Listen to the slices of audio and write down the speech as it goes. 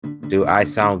Do I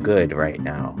sound good right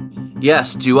now?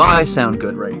 Yes, do I sound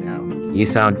good right now? You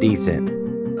sound decent.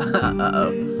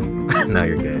 Uh-oh. No,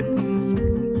 you're good.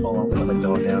 Hold on, let my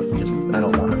dog out. I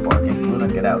don't want her barking. I'm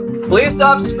gonna get out. Please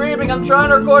stop screaming. I'm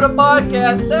trying to record a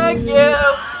podcast. Thank you.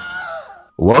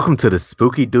 Welcome to the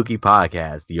Spooky Dookie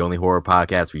Podcast, the only horror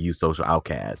podcast for you social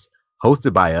outcasts.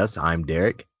 Hosted by us, I'm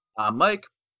Derek. I'm Mike.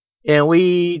 And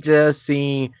we just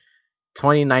seen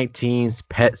 2019's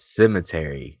Pet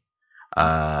Semetary.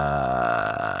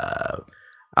 I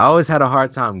always had a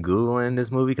hard time Googling this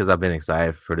movie because I've been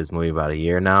excited for this movie about a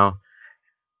year now.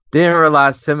 Didn't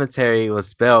realize Semetary was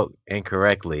spelled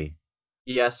incorrectly.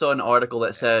 Yeah, I saw an article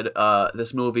that said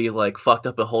this movie fucked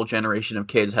up a whole generation of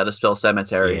kids how to spell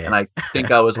cemetery, and I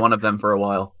think I was one of them for a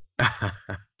while.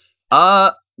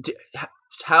 How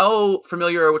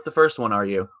familiar with the first one are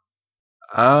you?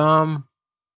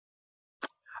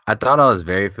 I thought I was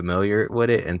very familiar with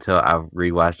it until I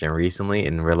rewatched it recently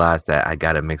and realized that I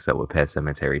got it mixed up with Pet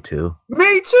Semetary too.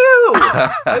 Me too!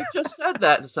 I just said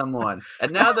that to someone.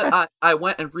 And now that I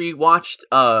went and rewatched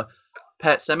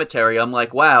Pet Semetary, I'm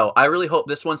like, wow, I really hope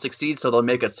this one succeeds so they'll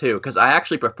make it too. Because I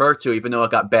actually prefer to, even though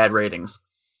it got bad ratings.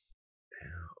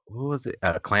 Who was it?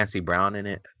 Clancy Brown in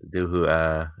it? The dude who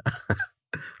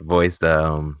voiced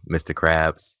Mr.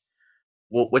 Krabs.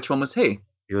 Well, which one was he?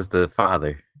 He was the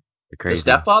father. The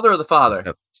stepfather or the father?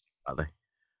 The stepfather.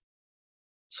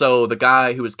 So the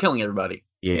guy who was killing everybody.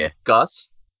 Yeah. Gus?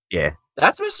 Yeah.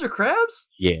 That's Mr. Krabs?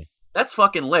 Yeah. That's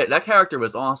fucking lit. That character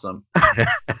was awesome.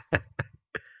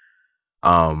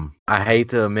 I hate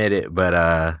to admit it, but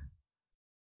I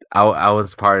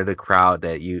was part of the crowd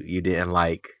that you didn't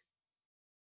like.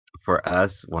 For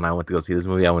us, when I went to go see this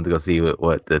movie, I went to go see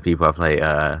what the people I play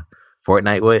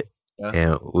Fortnite with. Yeah.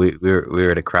 And we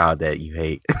were the crowd that you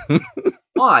hate.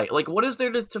 Why? What is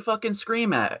there to fucking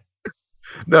scream at?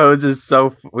 No, it was just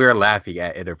so we were laughing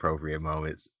at inappropriate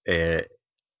moments. And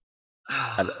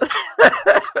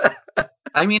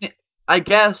I mean, I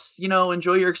guess,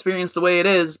 enjoy your experience the way it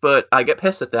is, but I get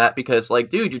pissed at that because,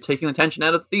 dude, you're taking attention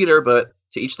out of the theater, but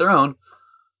to each their own.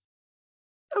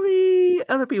 I mean,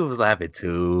 other people was laughing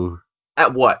too.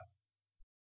 At what?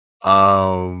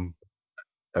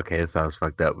 Okay, it sounds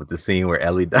fucked up, but the scene where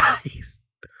Ellie dies.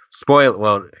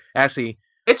 Well, actually,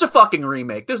 it's a fucking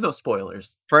remake. There's no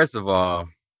spoilers. First of all,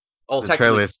 the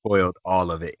trailer spoiled all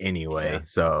of it anyway, yeah.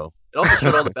 So it also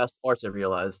showed all the best parts, I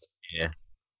realized. Yeah.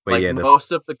 But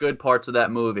most of the good parts of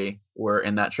that movie were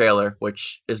in that trailer,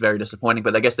 which is very disappointing,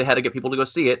 but I guess they had to get people to go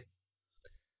see it.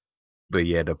 But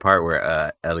yeah, the part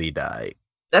where Ellie died.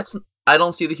 I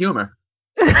don't see the humor.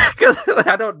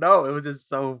 I don't know. It was just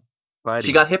so funny.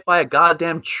 She got hit by a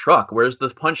goddamn truck. Where's the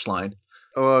punchline?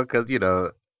 Well, because,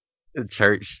 the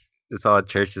church, it's all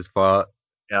church's fault.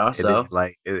 Yeah, and so?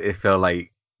 It felt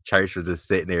like church was just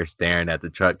sitting there staring at the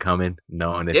truck coming,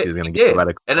 knowing that she was going to get hit by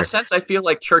the car. In a sense, I feel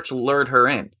like church lured her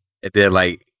in. And then,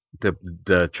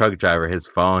 the truck driver, his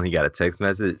phone, he got a text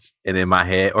message, and in my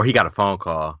head, or he got a phone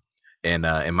call, and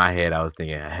in my head, I was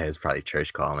thinking, hey, it's probably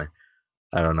church calling.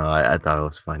 I don't know. I thought it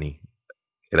was funny.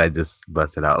 And I just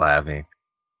busted out laughing.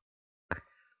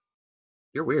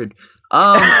 You're weird.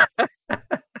 I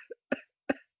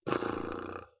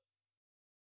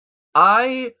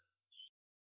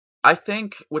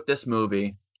think with this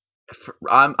movie,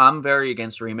 I'm very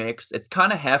against remakes. It's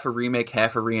kind of half a remake,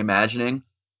 half a reimagining.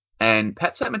 And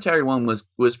Pet Semetary 1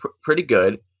 was pretty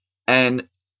good. And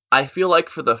I feel like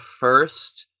for the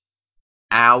first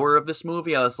hour of this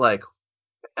movie, I was like,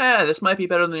 this might be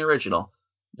better than the original.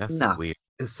 That's weird.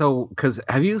 So, because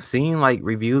have you seen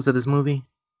reviews of this movie?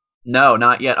 No,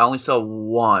 not yet. I only saw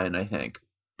one, I think.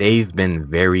 They've been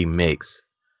very mixed.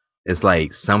 It's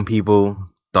some people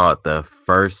thought the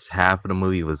first half of the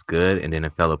movie was good and then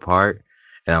it fell apart.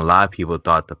 And a lot of people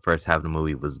thought the first half of the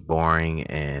movie was boring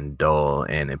and dull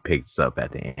and it picks up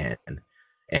at the end.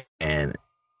 And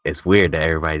it's weird that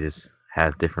everybody just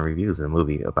has different reviews of the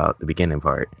movie about the beginning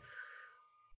part.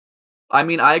 I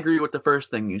mean, I agree with the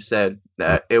first thing you said,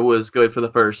 that it was good for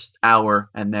the first hour,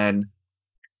 and then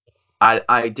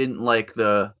I didn't like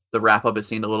the wrap-up. It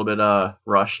seemed a little bit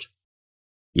rushed.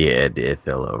 Yeah, it did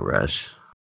feel a little rushed.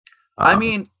 I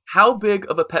mean, how big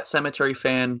of a Pet Semetary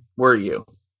fan were you?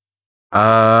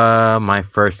 My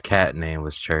first cat name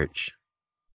was Church.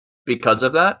 Because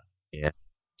of that? Yeah.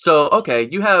 So, okay,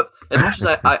 you have, as much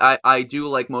as I do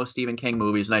like most Stephen King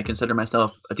movies, and I consider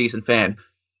myself a decent fan,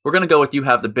 we're going to go with you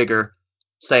have the bigger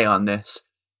say on this.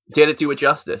 Did it do it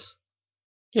justice?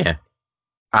 Yeah.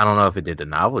 I don't know if it did the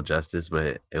novel justice,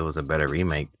 but it was a better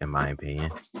remake, in my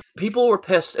opinion. People were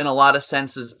pissed in a lot of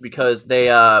senses because they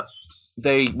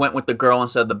went with the girl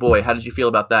instead of the boy. How did you feel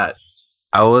about that?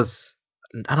 I was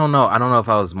I don't know. I don't know if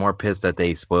I was more pissed that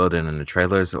they spoiled it in the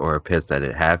trailers or pissed that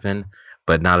it happened.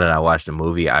 But now that I watched the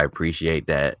movie, I appreciate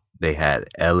that they had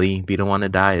Ellie be the one to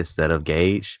die instead of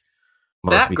Gage.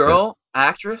 Most That because girl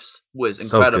actress was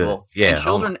so good. incredible, and Yeah. Oh my.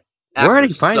 children Where are they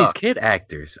actors finding these suck. kid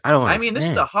actors? I don't I mean, this is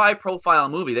a understand. high profile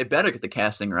movie. They better get the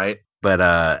casting right.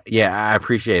 But yeah, I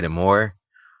appreciate it more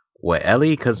with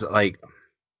Ellie because like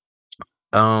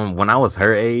when I was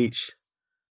her age,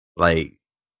 like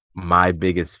my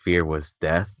biggest fear was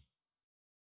death,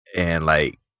 and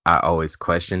like I always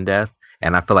questioned death,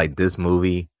 and I feel like this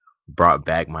movie brought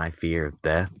back my fear of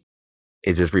death.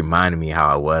 It just reminded me how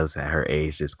I was at her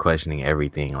age, just questioning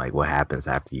everything, like what happens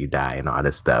after you die and all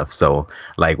this stuff. So,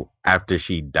 like after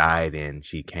she died and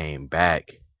she came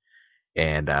back,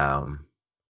 and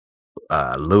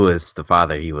Lewis, the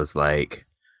father, he was like,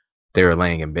 they were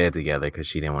laying in bed together because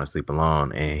she didn't want to sleep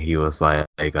alone, and he was like,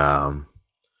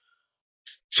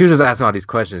 she was just asking all these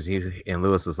questions. And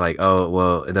Lewis was like, "Oh,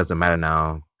 well, it doesn't matter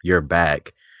now. You're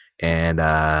back." And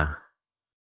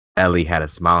Ellie had a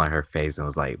smile on her face and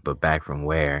was like, "But back from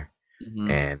where?"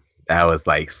 Hmm. And that was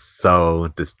like so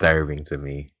disturbing to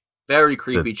me. Very Just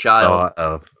the creepy child. thought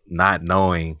of not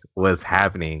knowing what's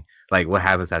happening, like what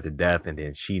happens after death, and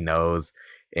then she knows,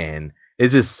 and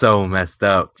it's just so messed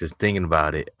up. Just thinking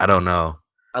about it, I don't know.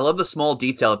 I love the small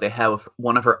detail that they have with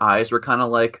one of her eyes were kind of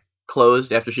like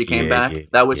closed after she came Yeah, back. yeah,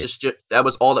 That was yeah. that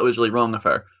was all that was really wrong with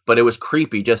her. But it was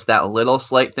creepy, just that little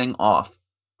slight thing off.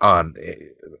 Oh,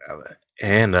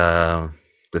 and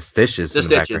the stitches The in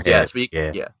the back of her stitches, head. yes. We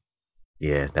Yeah, yeah.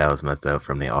 yeah, that was messed up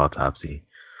from the autopsy.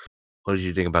 What did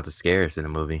you think about the scares in the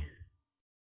movie?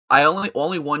 I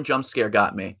only one jump scare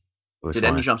got me. Which Did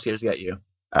any one? jump scares get you?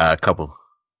 A couple.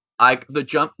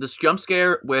 This jump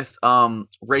scare with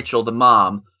Rachel the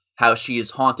mom, how she's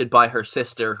haunted by her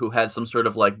sister who had some sort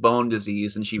of like bone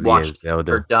disease and she Yeah, watched her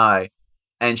Zelda. die,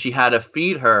 and she had to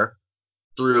feed her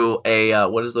through a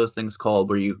what is those things called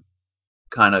where you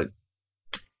kind of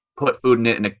put food in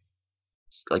it and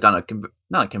like on a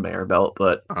not a conveyor belt,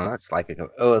 but Oh, that's like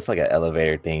it's like an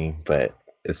elevator thing, but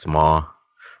it's small.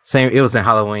 Same. It was in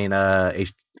Halloween.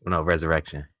 No,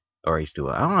 Resurrection or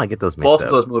H2O. I don't want to get those mixed both of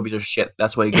up. those movies are shit.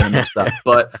 That's why you get them mixed up.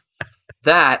 But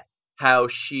that how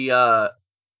she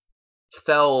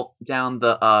fell down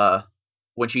the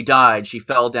when she died, she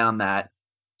fell down that.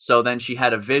 So then she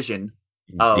had a vision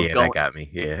of Yeah, that got me.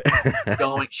 Yeah.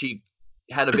 going she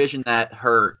had a vision that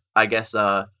her I guess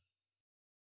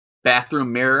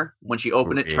bathroom mirror when she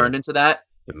opened it Yeah, turned into that.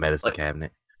 the medicine Like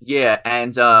cabinet. yeah,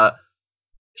 and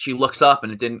she looks up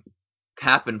and it didn't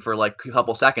happen for like a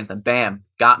couple seconds, then bam,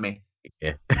 got me.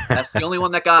 Yeah. That's the only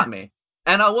one that got me.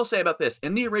 And I will say about this,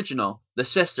 in the original, the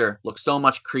sister looks so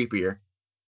much creepier.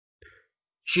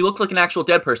 She looked like an actual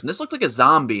dead person. This looked like a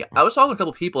zombie. I was talking to a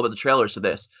couple people about the trailers to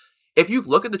this. If you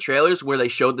look at the trailers where they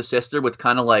showed the sister with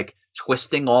kind of like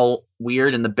twisting all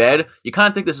weird in the bed, you kind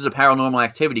of think this is a paranormal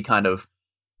activity kind of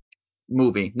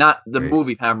movie. Not the Right.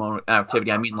 movie paranormal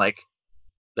activity, I mean like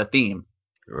the theme.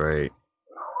 Right.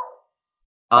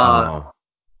 Uh Um.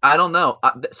 I don't know.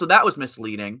 So that was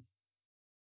misleading.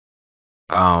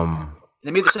 Um. They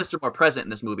made the sister more present in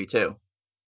this movie too.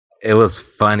 It was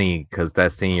funny because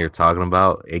that scene you're talking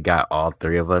about, it got all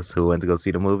three of us who went to go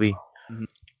see the movie, Mhm.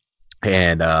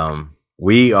 and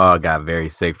we all got very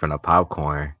sick from the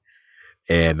popcorn.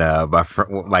 And my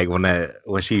friend, like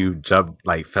when she jumped,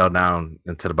 like fell down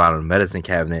into the bottom of the medicine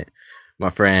cabinet, my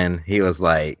friend, he was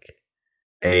like,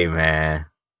 "Hey man,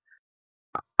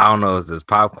 I don't know if it's this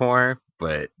popcorn,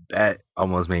 but that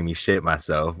almost made me shit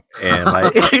myself." And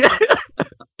like,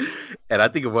 and I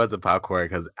think it was a popcorn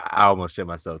because I almost shit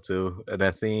myself too in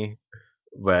that scene.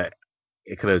 But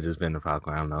it could have just been the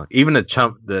popcorn. I don't know. Even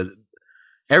the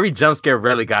every jump scare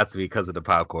really got to me because of the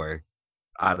popcorn.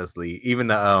 Honestly, even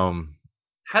the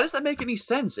How does that make any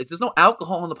sense? There's no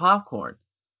alcohol in the popcorn.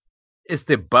 it's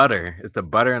the butter. It's the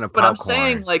butter and the But I'm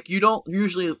saying popcorn. like you don't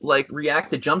usually like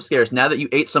react to jump scares. Now that you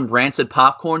ate some rancid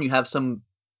popcorn, you have some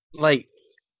Like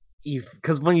you,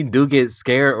 because when you do get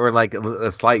scared or like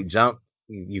a slight jump,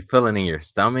 you feel it in your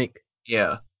stomach,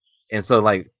 yeah. and so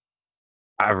like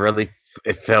I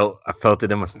felt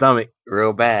it in my stomach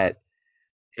real bad,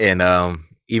 and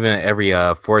even every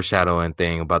foreshadowing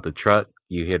thing about the truck,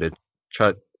 you hear the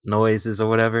truck noises or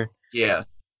whatever, Yeah.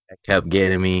 that kept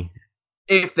getting me.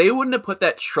 If they wouldn't have put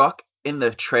that truck in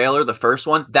the trailer, the first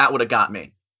one, that would have got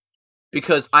me.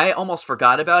 Because I almost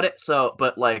forgot about it, so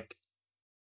but like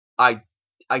I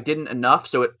I didn't enough,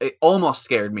 so it almost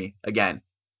scared me again.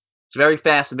 It's very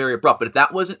fast and very abrupt, but if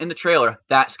that wasn't in the trailer,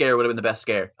 that scare would have been the best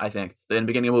scare, I think. In the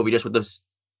beginning of the movie, just with the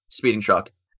speeding truck.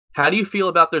 How do you feel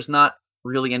about there's not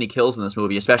really any kills in this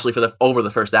movie, especially for the over the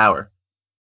first hour?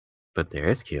 But there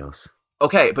is kills.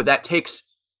 Okay, but that takes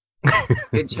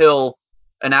until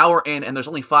an hour in, and there's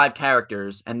only 5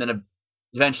 characters, and then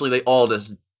eventually they all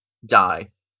just die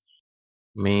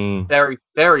I mean, very,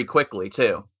 very quickly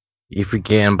too. you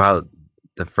forgetting about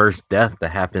the first death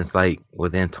that happens like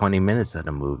within 20 minutes of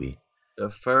the movie. The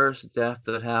first death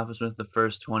that happens with the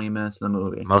first 20 minutes of the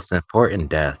movie. Most important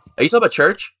death. Are you talking about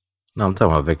Church? No, I'm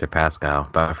talking about Victor Pascal,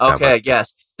 but I forgot about Okay,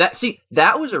 yes.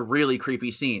 That was a really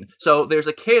creepy scene. So there's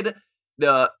a kid,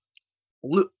 the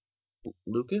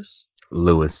Lucas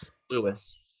Lewis.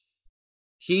 Lewis.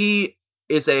 He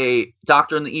is a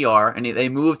doctor in the ER, and they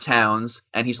move towns,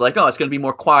 and he's like, "Oh, it's gonna be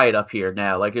more quiet up here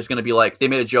now. Like, it's gonna be like they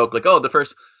made a joke, like, oh, the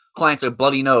first client's a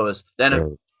bloody nose." Then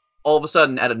Right. all of a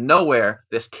sudden, out of nowhere,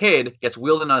 this kid gets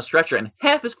wheeled in on a stretcher, and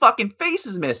half his fucking face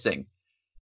is missing.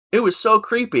 It was so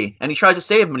creepy, and he tries to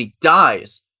save him, and he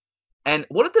dies. And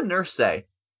what did the nurse say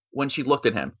when she looked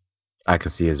at him? I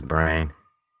could see his brain.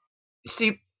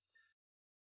 See,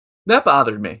 that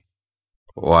bothered me.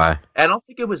 Why? I don't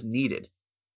think it was needed.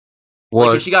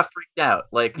 Well, Like, she got freaked out.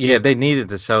 Like, yeah, they needed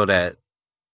to show that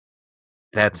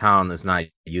that town is not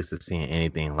used to seeing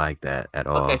anything like that at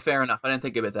all. okay, fair enough. I didn't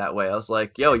think of it that way. I was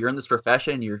like, yo, you're in this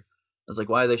profession. I was like,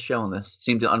 why are they showing this?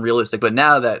 Seemed unrealistic. But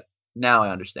now I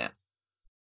understand.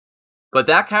 But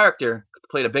that character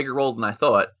played a bigger role than I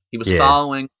thought. He was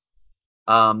following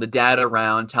the dad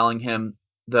around, telling him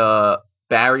the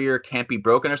barrier can't be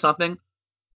broken or something.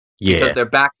 Because their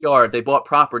backyard, they bought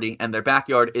property, and their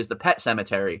backyard is the pet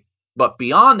cemetery. But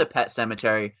beyond the pet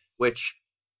cemetery, which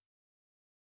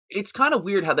it's kind of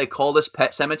weird how they call this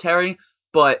pet cemetery,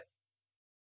 but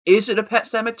is it a pet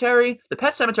cemetery? The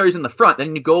pet cemetery is in the front.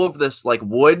 Then you go over this like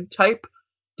wood type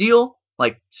deal,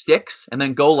 like sticks, and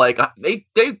then go like they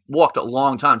walked a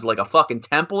long time to like a fucking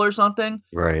temple or something.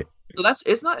 Right. So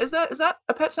is that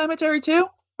a pet cemetery too,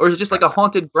 or is it just like a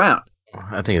haunted ground?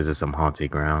 I think it's just some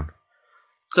haunted ground.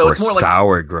 So or it's more like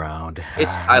sour ground.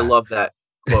 I love that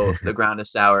quote. The ground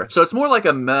is sour. So it's more like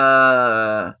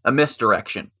a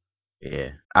misdirection.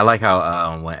 Yeah, I like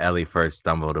how when Ellie first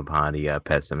stumbled upon the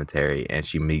pet cemetery and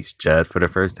she meets Judd for the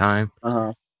first time,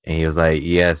 and he was like,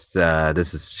 "Yes,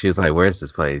 this is." She was like, "Where's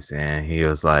this place?" And he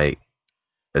was like,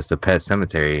 "It's the pet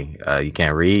cemetery. You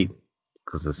can't read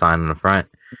because the sign on the front."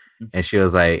 And she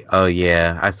was like, "Oh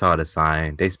yeah, I saw the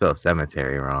sign. They spelled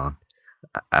cemetery wrong."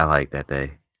 I like that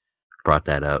they brought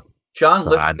that up. John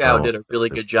Lithgow did a really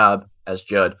good job as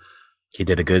Judd. He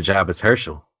did a good job as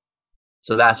Herschel.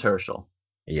 So that's Herschel.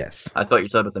 Yes. I thought you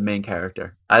said about the main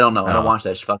character. I don't know. I don't watch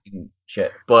that fucking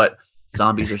shit. But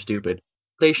zombies are stupid.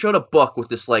 They showed a book with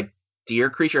this like deer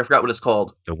creature. I forgot what it's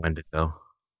called. The Wendigo.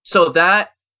 So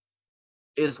that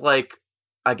is like,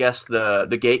 I guess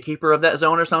the gatekeeper of that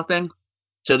zone or something.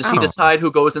 So does he decide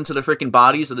who goes into the freaking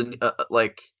bodies? Or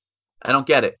like, I don't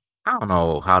get it. I don't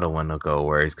know how the Wendigo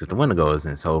works because the Wendigo is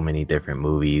in so many different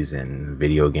movies and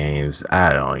video games.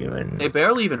 I don't even. They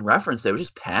barely even referenced it. It was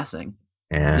just passing.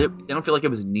 Yeah. They don't feel like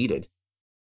it was needed.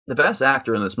 The best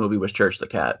actor in this movie was Church the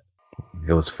Cat.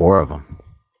 It was 4 of them.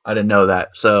 I didn't know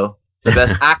that. So the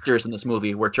best actors in this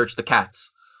movie were Church the Cats.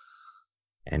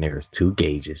 And there was 2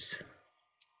 Gages.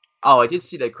 Oh, I did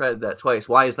see they credited that twice.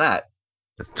 Why is that?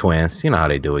 It's twins. You know how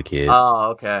they do it, kids. Oh,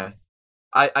 okay.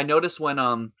 I noticed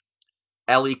when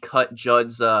Ellie cut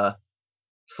Judd's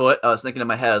foot, I was thinking in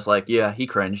my head, I was like, yeah, he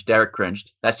cringed. Derek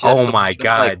cringed. That's just oh my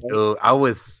god, dude! I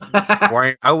was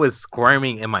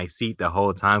squirming in my seat the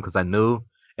whole time because I knew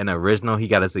in the original he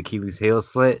got his Achilles heel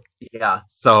slit. Yeah.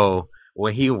 So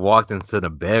when he walked into the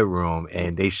bedroom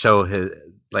and they showed his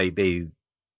they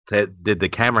did the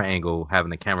camera angle,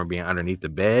 having the camera being underneath the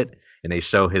bed, and they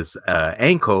show his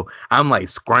ankle, I'm like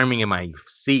squirming in my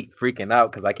seat, freaking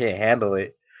out because I can't handle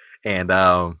it. And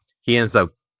he ends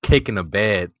up kicking the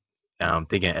bed.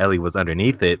 Thinking Ellie was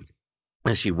underneath it,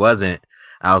 and she wasn't.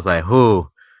 I was like,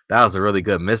 "Whoo, that was a really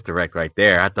good misdirect right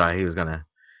there." I thought he was gonna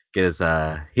get his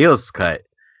heels cut,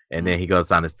 and then he goes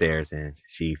down the stairs, and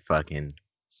she fucking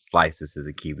slices his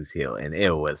Achilles heel, and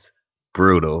it was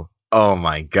brutal. Oh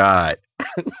my god,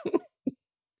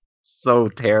 so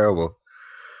terrible.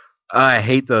 I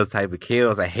hate those type of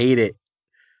kills. I hate it.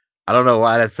 I don't know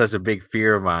why that's such a big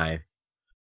fear of mine.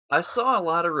 I saw a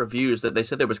lot of reviews that they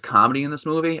said there was comedy in this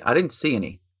movie. I didn't see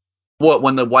any. What,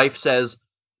 when the wife says,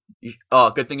 "Oh,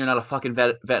 good thing you're not a fucking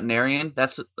veterinarian"?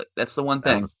 That's the one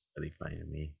thing. That was really funny to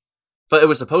me. But it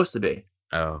was supposed to be.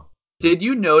 Oh. Did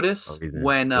you notice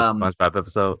when the SpongeBob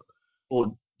episode?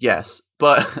 Well, yes,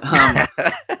 but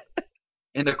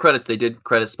in the credits they did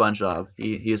credit SpongeBob.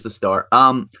 He is the star.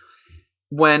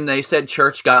 When they said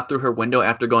Church got through her window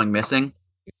after going missing,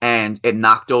 and it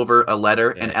knocked over a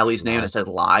letter in Ellie's name and it said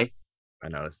 "lie." I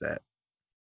noticed that.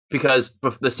 because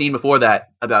the scene before that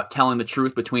about telling the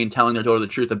truth between telling their daughter the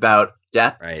truth about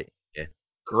death, Right. Yeah.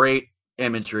 great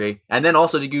imagery. And then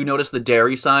also, did you notice the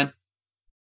dairy sign?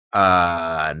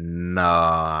 No,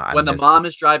 I When the missed it. mom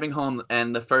is driving home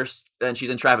and she's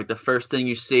in traffic, the first thing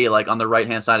you see, like on the right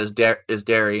hand side, is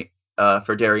dairy,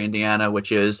 for Derry, Indiana,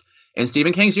 which is in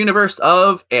Stephen King's universe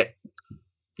of It.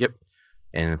 Yep.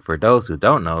 And for those who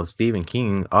don't know, Stephen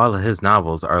King, all of his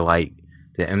novels are like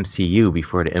the MCU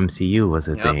before the MCU was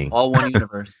a Yep, thing. all one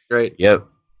universe. Great, Yep.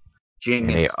 And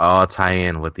they genius. all tie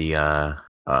in with the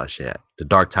oh shit, the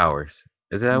Dark Towers.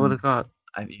 Is that what Mm, it's called?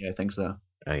 yeah, I think so.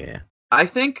 Oh yeah. I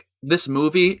think this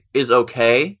movie is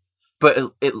okay,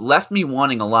 but it left me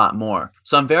wanting a lot more.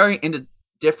 So I'm very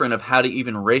indifferent of how to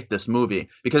even rate this movie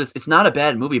because it's not a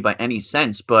bad movie by any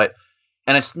sense,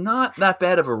 and it's not that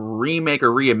bad of a remake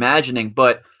or reimagining,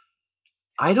 but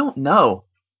I don't know.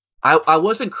 I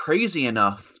wasn't crazy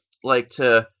enough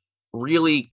to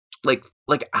really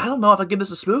I don't know if I give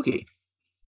this a spooky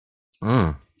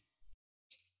Mm.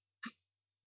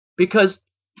 because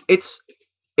it's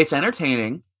it's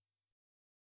entertaining,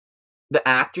 the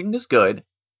acting is good,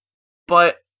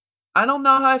 but I don't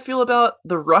know how I feel about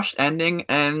the rushed ending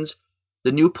and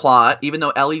the new plot. Even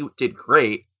though Ellie did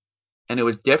great and it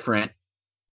was different,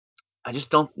 I just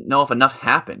don't know if enough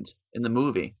happened in the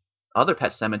movie. Other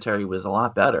Pet Cemetery was a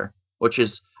lot better, which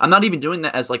is I'm not even doing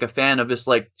that as a fan of this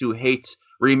who hates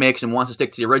remakes and wants to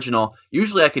stick to the original.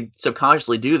 Usually I could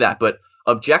subconsciously do that, but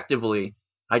objectively,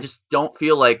 I just don't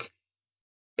feel like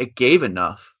it gave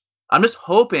enough. I'm just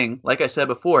hoping, like I said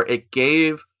before, it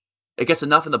gets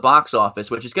enough in the box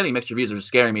office, which is getting mixed reviews, which is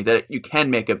scaring me, that you can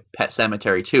make a Pet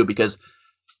Cemetery too, because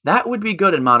that would be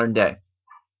good in modern day.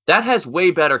 That has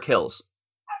way better kills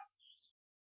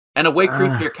and a way Uh,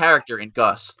 creepier character in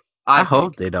Gus, I I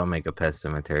hope think. they don't make a Pet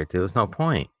Cemetery 2. There's no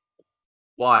point.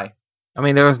 Why? I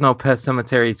mean, there was no Pet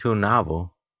Cemetery 2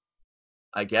 novel.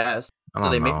 I guess. I So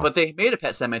don't know. they made a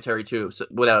Pet Cemetery 2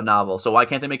 without a novel. So why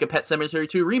can't they make a Pet Cemetery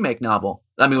 2 remake novel?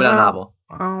 I mean, 'Cause without a novel.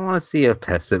 I don't want to see a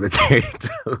Pet Cemetery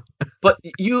 2. But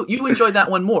you enjoyed that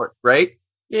one more, right?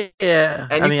 Yeah,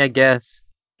 And I you mean, I guess.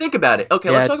 think about it. Okay,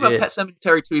 Yeah, let's I talk about did. Pet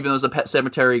Cemetery 2, even though it's a Pet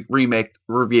Cemetery remake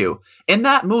review. In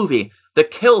that movie, the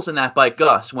kills in that by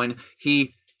Gus when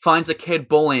he finds the kid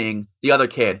bullying the other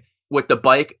kid with the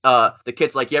bike. The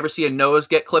kid's like, "You ever see a nose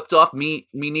get clipped off? Me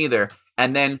neither."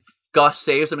 And then Gus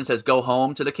saves him and says, "Go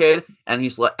home" to the kid, and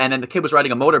and then the kid was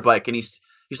riding a motorbike, and he's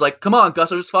like, "Come on,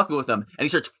 Gus, I'm just fucking with him."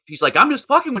 And he's like, "I'm just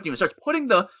fucking with you," and starts putting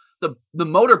the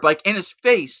motorbike in his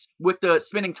face with the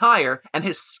spinning tire, and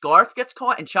his scarf gets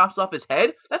caught and chops off his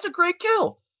head. That's a great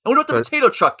kill. And what about the But potato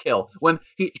truck kill when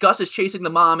Gus is chasing the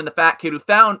mom and the fat kid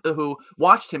who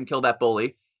watched him kill that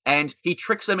bully, and he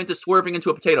tricks them into swerving into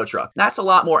a potato truck? That's a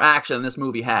lot more action than this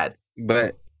movie had.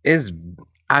 but it's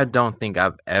I don't think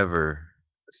I've ever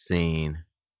seen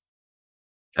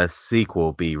a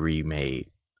sequel be remade.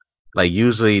 Like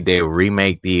usually they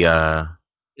remake the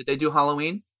Did they do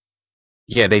Halloween?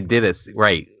 yeah, they did it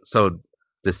right. So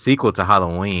the sequel to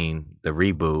Halloween, the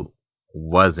reboot,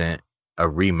 wasn't a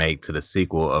remake to the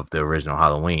sequel of the original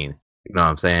Halloween. You know what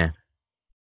I'm saying?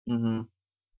 Mm-hmm.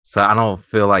 So I don't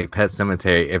feel like Pet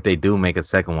Cemetery, if they do make a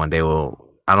second one, they will.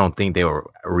 I don't think they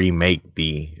will remake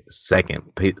the second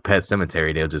Pet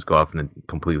Cemetery. They'll just go off in a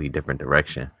completely different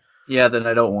direction. Yeah, then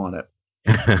I don't want it.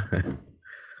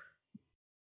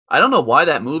 I don't know why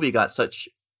that movie got such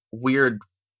weird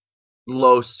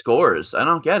low scores. I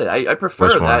don't get it. I Which prefer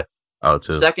one? that Oh,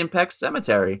 two. second Pet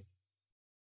Cemetery.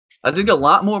 I think a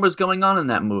lot more was going on in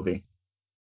that movie.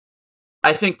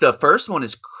 I think the first one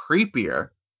is creepier,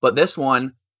 but this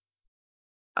one,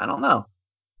 I don't know.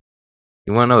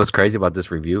 You want to know what's crazy about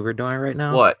this review we're doing right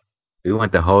now? What? We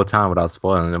went the whole time without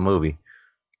spoiling the movie.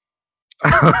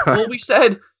 Well, we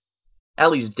said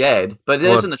Ellie's dead, but it is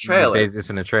Well, in the but trailer. it's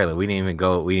in the trailer. We didn't even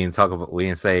go. We didn't talk about. We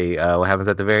didn't say what happens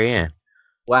at the very end.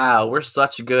 Wow, we're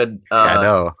such good Yeah, I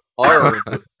know. horror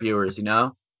viewers, you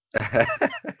know?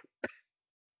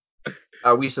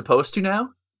 Are we supposed to now?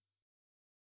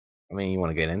 I mean, you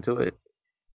want to get into it?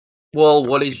 Well, I mean,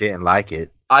 what you is didn't like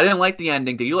it. I didn't like the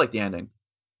ending. Did you like the ending?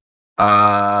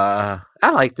 I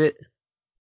liked it.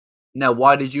 Now,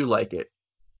 why did you like it?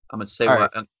 I'm gonna say All why.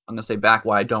 right. I'm gonna say back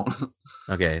why I don't.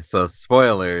 Okay. So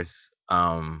spoilers.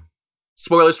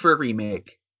 Spoilers for a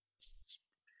remake.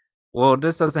 Well,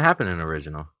 this doesn't happen in the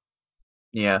original.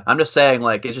 Yeah, I'm just saying,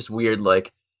 it's just weird.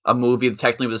 A movie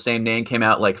technically with the same name came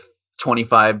out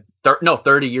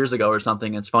 30 years ago or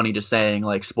something. It's funny just saying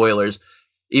spoilers,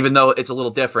 even though it's a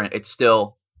little different. It's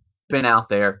still been out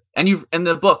there, and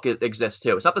the book it exists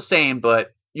too. It's not the same,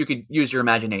 but you could use your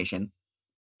imagination.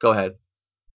 Go ahead.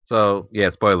 So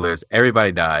yeah, spoilers.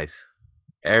 Everybody dies.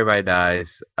 Everybody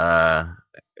dies.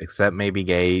 Except maybe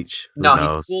Gage. Who No,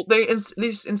 knows? they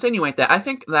insinuate that. I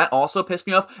think that also pissed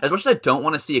me off. As much as I don't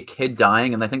want to see a kid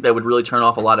dying, and I think that would really turn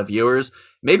off a lot of viewers.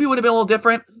 Maybe it would have been a little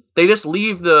different. They just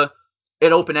leave an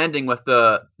open ending with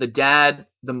the dad,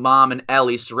 the mom, and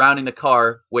Ellie surrounding the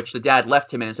car, which the dad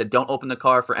left him in and said, "Don't open the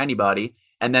car for anybody."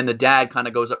 And then the dad kind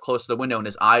of goes up close to the window, and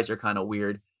his eyes are kind of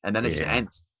weird. And then it just Yeah.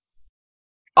 ends.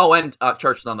 Oh, and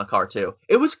Church is on the car too.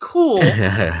 It was cool.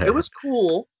 It was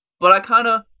cool, but I kind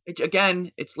of again,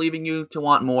 it's leaving you to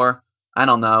want more. I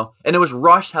don't know. And it was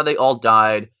rushed how they all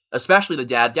died, especially the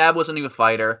dad. Dad wasn't even a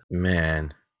fighter.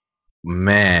 Man,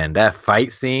 man, that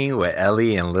fight scene with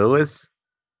Ellie and Lewis.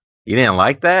 You didn't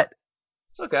like that?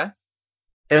 It's okay.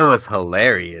 It was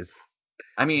hilarious.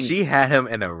 I mean, She had him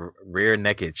in a rear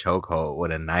naked chokehold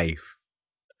with a knife.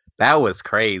 That was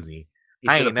crazy. he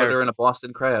I should ain't have put never, her in a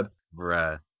Boston crab.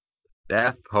 bruh.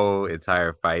 That whole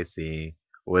entire fight scene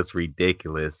was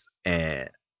ridiculous, and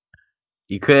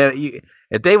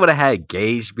if they would have had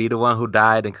Gage be the one who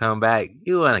died and come back,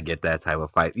 you wouldn't get that type of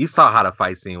fight. You saw how the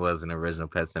fight scene was in the original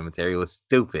Pet Cemetery. It was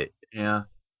stupid. Yeah.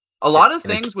 A lot of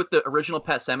And things with the original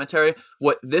Pet Cemetery,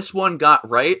 what this one got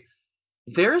right,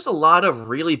 there's a lot of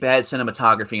really bad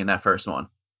cinematography in that first one.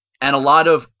 And a lot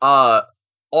of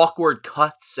awkward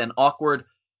cuts and awkward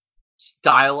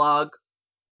dialogue.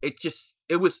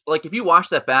 It was like if you watch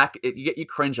that back, you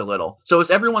cringe a little. So as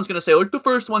everyone's gonna say, like the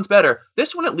first one's better.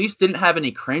 This one at least didn't have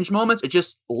any cringe moments. It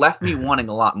just left me wanting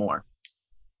a lot more.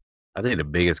 I think the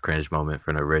biggest cringe moment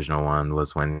from the original one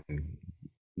was when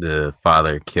the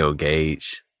father killed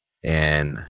Gage,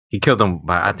 and he killed him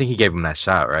by, I think he gave him that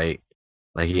shot, right?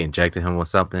 Like he injected him with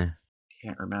something.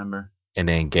 Can't remember. And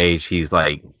then Gage, he's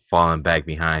like falling back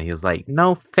behind. He was like,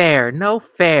 "No fair, no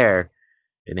fair."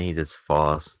 And then he just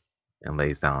falls and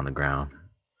lays down on the ground.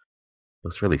 It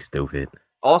was really stupid.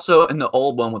 Also, in the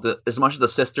old one, as much as the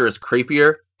sister is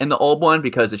creepier in the old one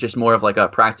because it's just more of like a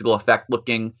practical effect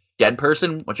looking dead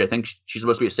person, which I think she's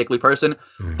supposed to be a sickly person.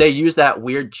 Mm. They use that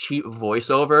weird cheap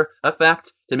voiceover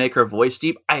effect to make her voice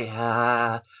deep.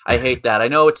 I hate that. I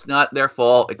know it's not their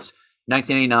fault. It's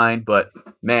 1989, but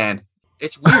man,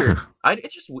 it's weird. I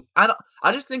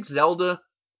just think Zelda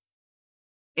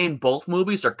in both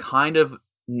movies are kind of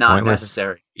not Pointless.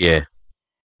 necessary. Yeah.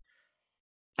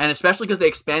 And especially because they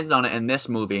expanded on it in this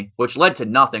movie, which led to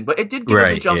nothing. But it did give a good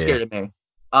Right. jump Yeah. scare to me.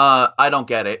 I don't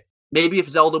get it. Maybe if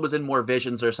Zelda was in more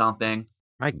visions or something.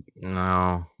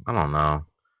 No, I don't know.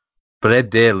 But it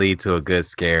did lead to a good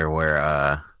scare where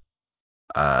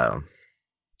uh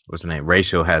what's her name?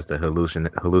 Rachel has the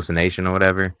hallucination or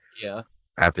whatever. Yeah.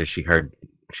 After she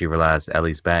realized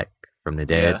Ellie's back from the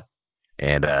dead.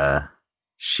 Yeah. And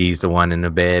she's the one in the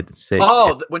bed sick.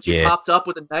 Oh, when she Yeah. popped up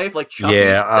with a knife like Chucky.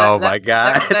 Yeah. Oh my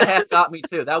god. That half got me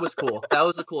too. That was cool. That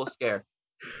was a cool scare.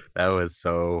 That was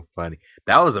so funny.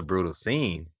 That was a brutal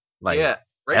scene. Like Yeah.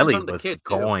 Right in Ellie front of the was kid too.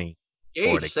 going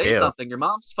for the Gage, say kill. something. Your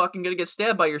mom's fucking gonna get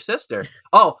stabbed by your sister.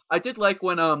 Oh, I did like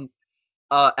when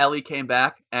Ellie came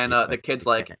back and the kid's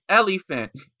like,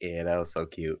 Elephant. Yeah, that was so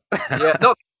cute. Yeah,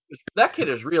 no, that kid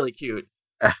is really cute.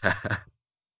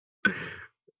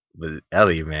 But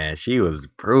Ellie, man, she was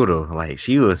brutal. Like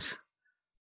she was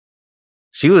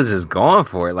just going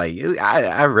for it. Like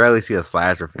I rarely see a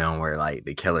slasher film where like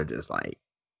the killer just like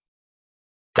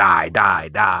die.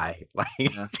 Like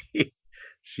Yeah.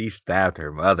 she stabbed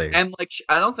her mother. And like,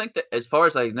 I don't think that, as far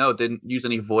as I know, didn't use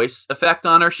any voice effect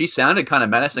on her. She sounded kind of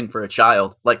menacing for a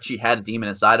child, like she had a demon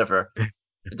inside of her.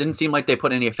 It didn't seem like they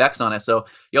put any effects on it. So,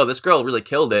 this girl really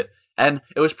killed it. And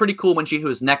it was pretty cool when she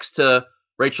was next to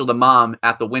Rachel, the mom,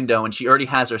 at the window, and she already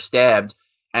has her stabbed,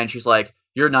 and she's like,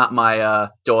 "You're not my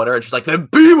daughter," and she's like, "Then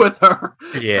be with her."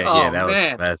 Yeah, that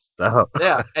was messed up.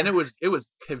 Yeah, and it was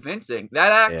convincing.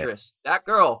 That actress, that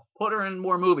girl, put her in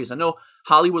more movies. I know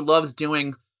Hollywood loves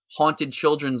doing haunted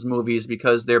children's movies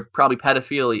because they're probably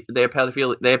pedophilia. They're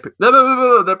pedophiles.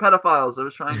 I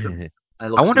was trying to. I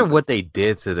wonder stupid. what they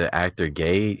did to the actor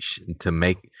Gage to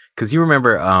make, because you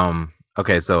remember,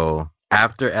 okay, so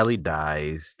after Ellie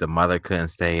dies, the mother couldn't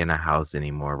stay in the house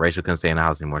anymore. Rachel couldn't stay in the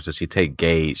house anymore, so she take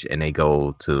Gage and they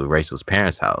go to Rachel's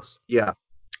parents' house. Yeah,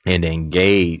 and then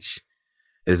Gage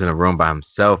is in a room by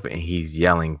himself and he's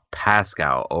yelling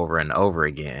Pascal over and over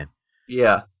again.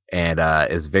 Yeah, and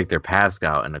it's Victor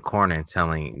Pascal in the corner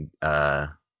telling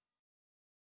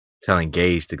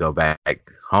Gage to go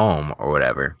back home or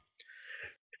whatever.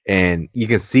 And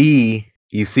you see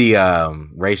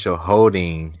Rachel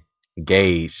holding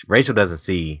Gage. Rachel doesn't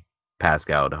see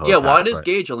Pascal the whole time. Yeah, why does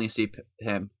Gage only see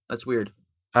him? That's weird.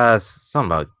 Something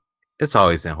about, it's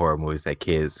always in horror movies that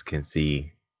kids can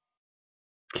see,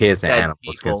 kids and Dead animals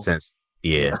people. can sense.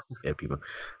 Yeah, people.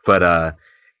 But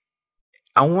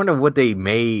I wonder what they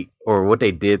made or what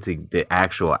they did to the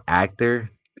actual actor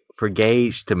for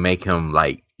Gage to make him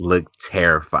like look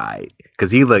terrified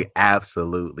because he looked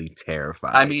absolutely I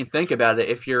terrified. mean, think about it.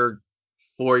 If you're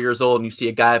 4 years old and you see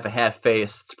a guy with a half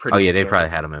face, it's Oh pretty yeah, they scary. probably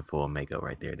had him in full makeup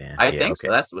right there. Then I yeah, think so.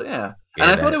 okay, That's yeah. And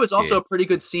yeah, I thought it that was yeah. also a pretty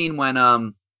good scene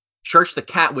when Church the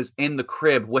cat was in the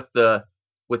crib with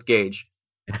Gage.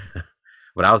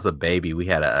 When I was a baby, we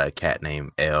had a cat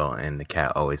named Elle, and the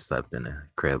cat always slept in the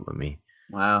crib with me.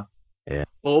 Wow. Yeah,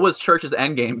 Well, what was Church's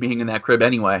end game being in that crib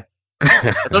anyway?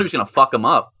 I thought he was gonna fuck him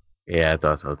up. yeah, I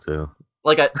thought so too.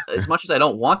 Like, as much as I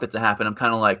don't want that to happen, I'm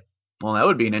kind of like, well, that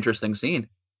would be an interesting scene.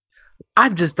 I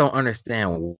just don't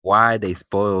understand why they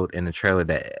spoiled in the trailer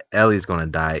that Ellie's gonna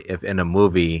die. If in the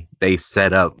movie they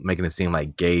set up making it seem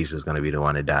like Gage was gonna be the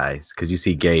one that dies, because you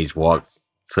see Gage walks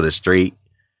to the street,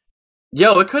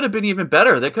 Yo, it could have been even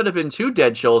better. There could have been two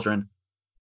dead children.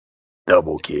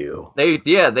 double kill,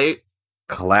 They.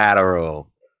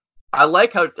 collateral. I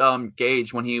like how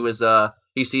Gage when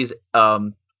he sees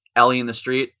Ellie in the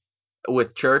street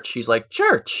with Church, he's like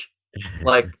Church,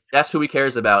 like that's who he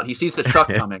cares about. He sees the truck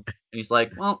coming and he's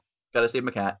like, well, gotta save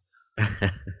my cat.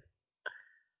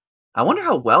 I wonder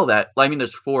how well that. I mean,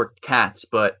 there's 4 cats,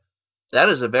 but that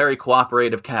is a very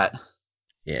cooperative cat.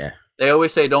 Yeah, They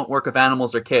always say don't work with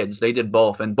animals or kids. They did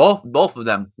both, and both of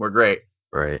them were great.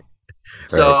 right, right.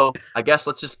 So I guess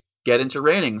let's just get into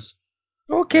ratings.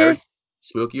 Okay, Nerds,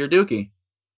 spooky or dookie?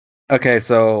 okay.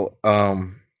 So,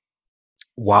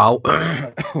 while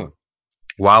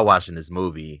while watching this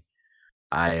movie,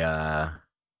 I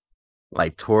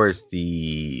like towards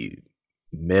the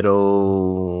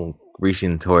middle,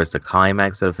 reaching towards the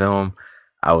climax of the film,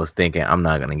 I was thinking I'm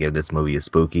not gonna give this movie a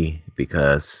spooky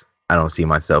because I don't see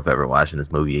myself ever watching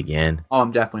this movie again. Oh,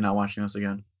 I'm definitely not watching this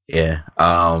again. Yeah.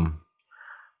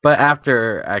 But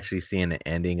after actually seeing the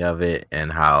ending of it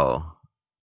and how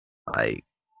like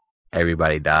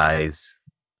everybody dies,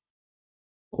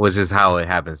 which is how it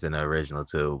happens in the original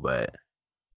too, but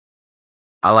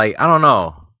I don't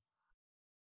know.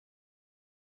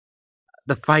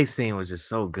 The fight scene was just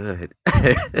so good.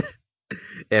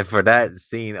 And for that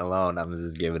scene alone, I'm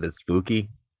just giving it spooky.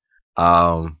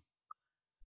 Um,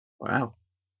 Wow.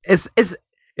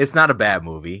 it's not a bad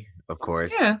movie, of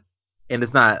course, Yeah. and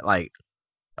it's not like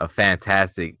a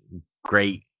fantastic,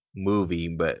 great movie.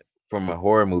 But from a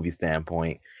horror movie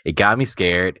standpoint, it got me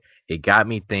scared. It got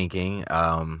me thinking.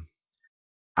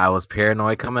 I was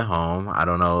paranoid coming home. I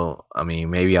don't know. I mean,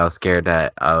 maybe I was scared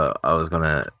that I was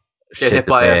gonna Get shit hit the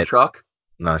by a bed. truck.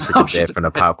 No, shit the Oh shit. bed from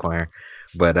the popcorn.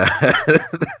 But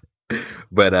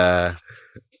but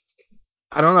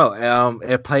I don't know.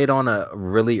 It played on a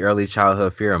really early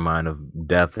childhood fear of mine of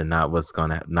death and not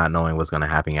knowing what's gonna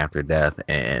happen after death,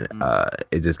 and Mm.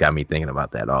 it just got me thinking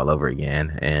about that all over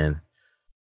again. And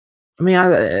I mean,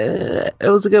 it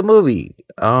was a good movie.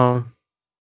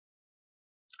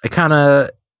 It kind of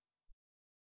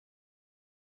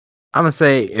I'm gonna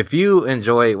say if you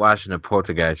enjoy watching the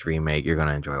Poltergeist remake, you're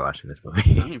gonna enjoy watching this I don't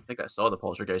movie. even think I saw the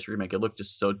Poltergeist remake. It looked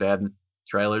just so bad in the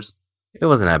trailers. It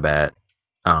wasn't that bad.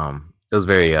 It was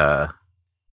very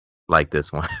like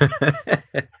this one.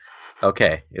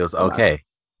 Okay, it was Oh wow. okay.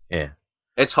 Yeah.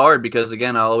 It's hard because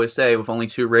again, I'll always say with only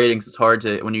 2 ratings, it's hard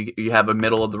to when you have a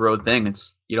middle of the road thing.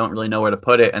 It's you don't really know where to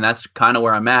put it, and that's kind of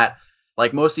where I'm at.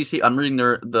 Like most of these people, I'm reading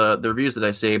the reviews that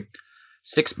I see.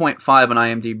 6.5 on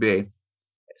IMDb,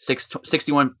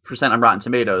 61% on Rotten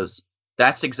Tomatoes.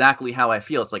 That's exactly how I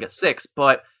feel. It's like a 6,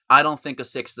 but I don't think a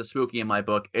 6 is a spooky in my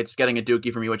book. It's getting a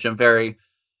dookie for me, which I'm very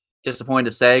disappointed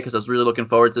to say because I was really looking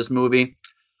forward to this movie.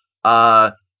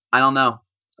 I don't know.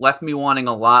 Left me wanting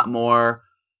a lot more.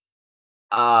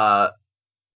 Uh,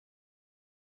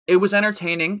 it was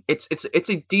entertaining. It's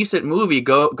a decent movie.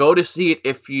 Go to see it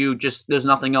if you just there's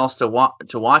nothing else to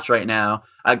watch right now.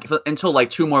 Until like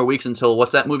 2 more weeks until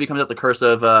what's that movie comes out? The Curse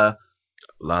of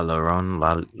La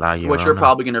which you're Llorona.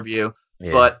 probably gonna review.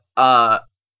 Yeah. But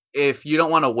if you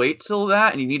don't want to wait till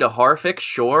that and you need a horror fix,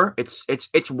 sure, it's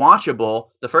watchable.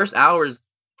 The first hour is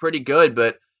pretty good,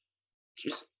 but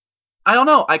just I don't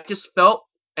know. I just felt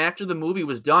after the movie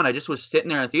was done, I just was sitting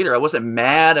there in the theater. I wasn't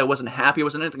mad. I wasn't happy. I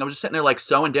wasn't anything. I was just sitting there like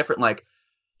so indifferent. Like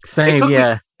it Same, took me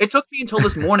yeah. it took me until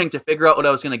this morning to figure out what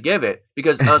I was gonna give it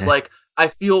because I was like, I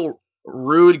feel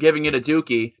rude giving it a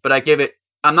dookie, but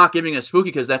I'm not giving it a spooky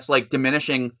because that's like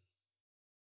diminishing.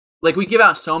 Like we give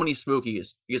out so many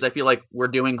spookies because I feel like we're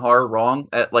doing horror wrong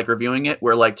at like reviewing it.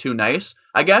 We're like too nice,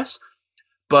 I guess.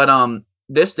 But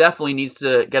this definitely needs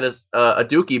to get a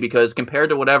dookie because compared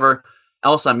to whatever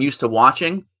else I'm used to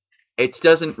watching, it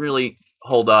doesn't really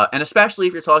hold up. And especially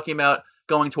if you're talking about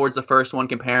going towards the first one,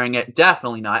 comparing it.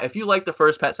 Definitely not. If you like the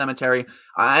first Pet Sematary,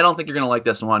 I don't think you're going to like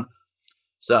this one.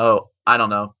 So, I don't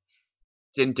know.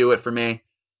 Didn't do it for me.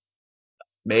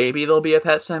 Maybe there'll be a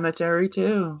Pet Sematary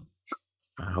too.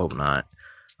 I hope not.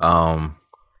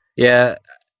 Yeah,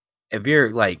 if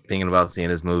you're like thinking about seeing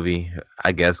this movie,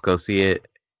 I guess go see it.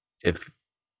 If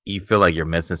you feel like you're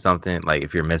missing something, like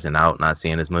if you're missing out not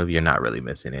seeing this movie, you're not really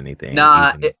missing anything.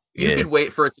 Nah, you Yeah, could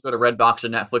wait for it to go to Redbox or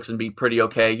Netflix and be pretty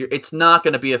okay. It's not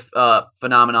going to be a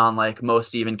phenomenon like most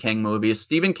Stephen King movies.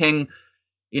 Stephen King,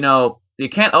 you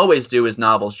can't always do his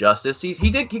novels justice. He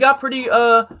got pretty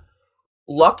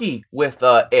lucky with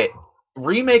it.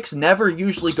 Remakes never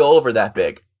usually go over that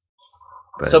big.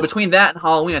 So but between that and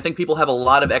Halloween, I think people have a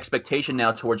lot of expectation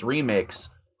now towards remakes.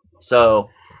 So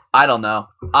I don't know.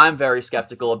 I'm very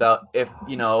skeptical about if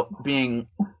being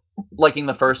liking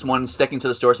the first one, sticking to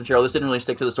the source material. This didn't really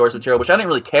stick to the source material, which I didn't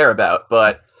really care about,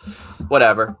 but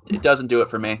whatever. It doesn't do it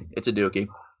for me. It's a dookie.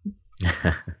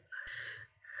 all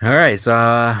right,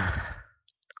 so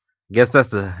guess that's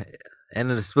the end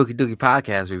of the Spooky Dookie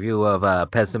podcast review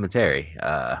of Pet Cemetery.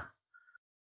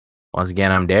 Once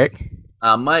again, I'm Derek.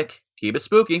 Mike, keep it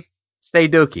spooky. Stay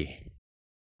dookie.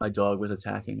 My dog was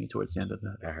attacking me towards the end of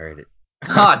that. I heard it.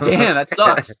 Ah, damn, that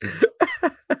sucks.